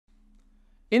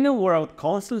In a world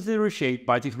constantly reshaped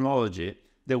by technology,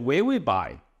 the way we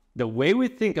buy, the way we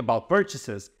think about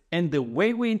purchases, and the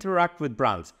way we interact with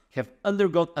brands have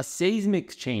undergone a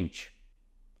seismic change.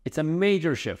 It's a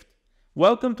major shift.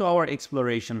 Welcome to our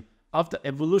exploration of the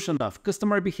evolution of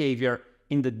customer behavior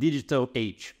in the digital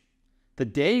age.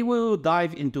 Today we will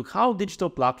dive into how digital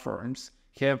platforms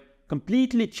have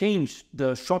completely changed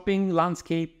the shopping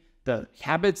landscape, the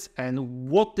habits, and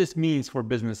what this means for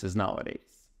businesses nowadays.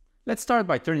 Let's start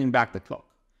by turning back the clock.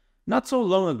 Not so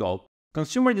long ago,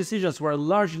 consumer decisions were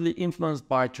largely influenced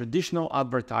by traditional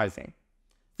advertising.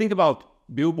 Think about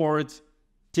billboards,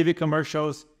 TV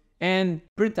commercials, and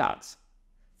print ads.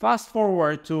 Fast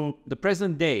forward to the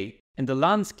present day, and the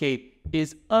landscape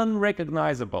is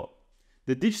unrecognizable.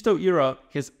 The digital era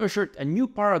has ushered a new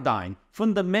paradigm,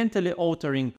 fundamentally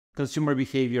altering consumer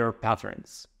behavior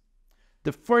patterns.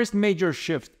 The first major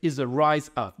shift is the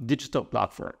rise of digital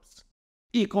platforms.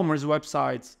 E-commerce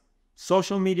websites,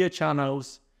 social media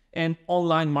channels, and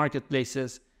online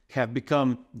marketplaces have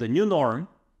become the new norm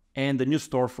and the new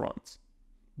storefronts.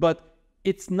 But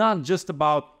it's not just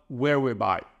about where we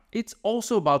buy. It's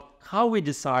also about how we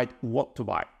decide what to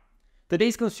buy.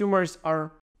 Today's consumers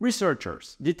are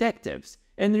researchers, detectives,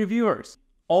 and reviewers,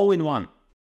 all in one.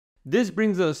 This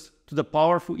brings us to the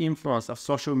powerful influence of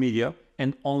social media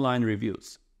and online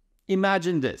reviews.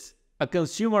 Imagine this: a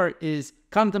consumer is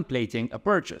contemplating a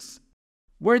purchase.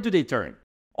 Where do they turn?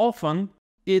 Often,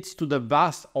 it's to the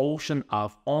vast ocean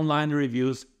of online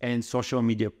reviews and social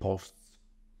media posts.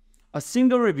 A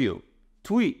single review,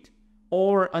 tweet,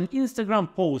 or an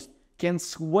Instagram post can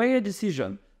sway a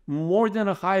decision more than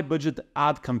a high-budget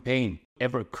ad campaign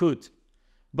ever could.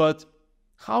 But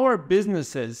how are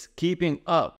businesses keeping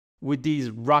up with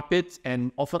these rapid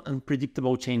and often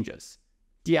unpredictable changes?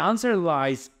 The answer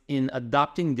lies in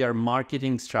adapting their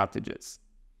marketing strategies.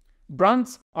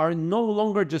 Brands are no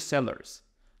longer just sellers.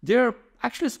 They're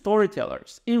actually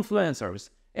storytellers,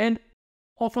 influencers, and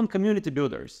often community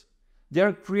builders.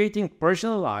 They're creating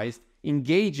personalized,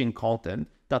 engaging content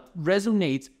that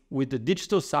resonates with the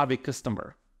digital-savvy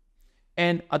customer.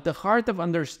 And at the heart of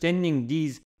understanding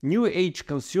these new age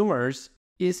consumers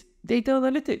is data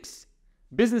analytics.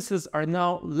 Businesses are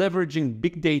now leveraging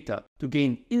big data to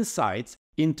gain insights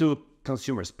into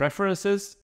consumers'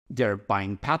 preferences, their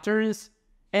buying patterns,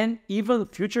 and even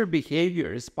future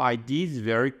behaviors by these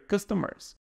very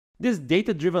customers. This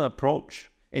data-driven approach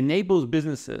enables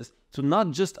businesses to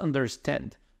not just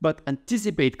understand, but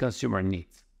anticipate consumer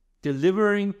needs,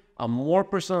 delivering a more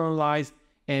personalized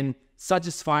and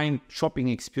satisfying shopping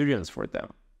experience for them.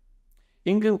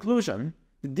 In conclusion,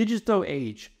 the digital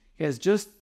age has just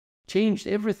changed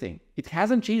everything. It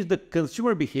hasn't changed the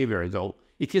consumer behavior though.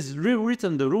 It has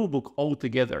rewritten the rulebook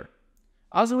altogether.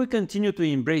 As we continue to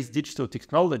embrace digital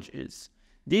technologies,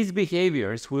 these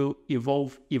behaviors will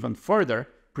evolve even further,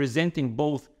 presenting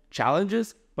both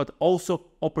challenges but also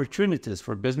opportunities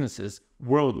for businesses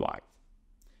worldwide.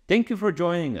 Thank you for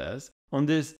joining us on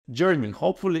this journey,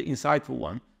 hopefully insightful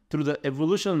one, through the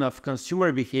evolution of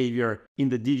consumer behavior in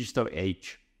the digital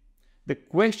age. The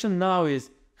question now is,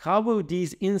 how will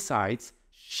these insights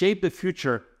shape the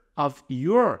future of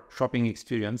your shopping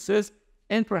experiences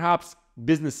and perhaps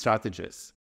business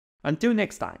strategies? Until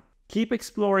next time, keep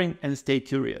exploring and stay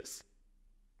curious.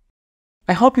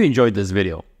 I hope you enjoyed this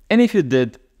video, and if you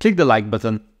did, click the like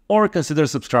button or consider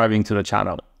subscribing to the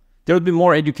channel. There will be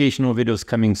more educational videos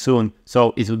coming soon,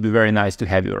 so it would be very nice to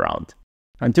have you around.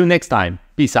 Until next time,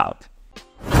 peace out.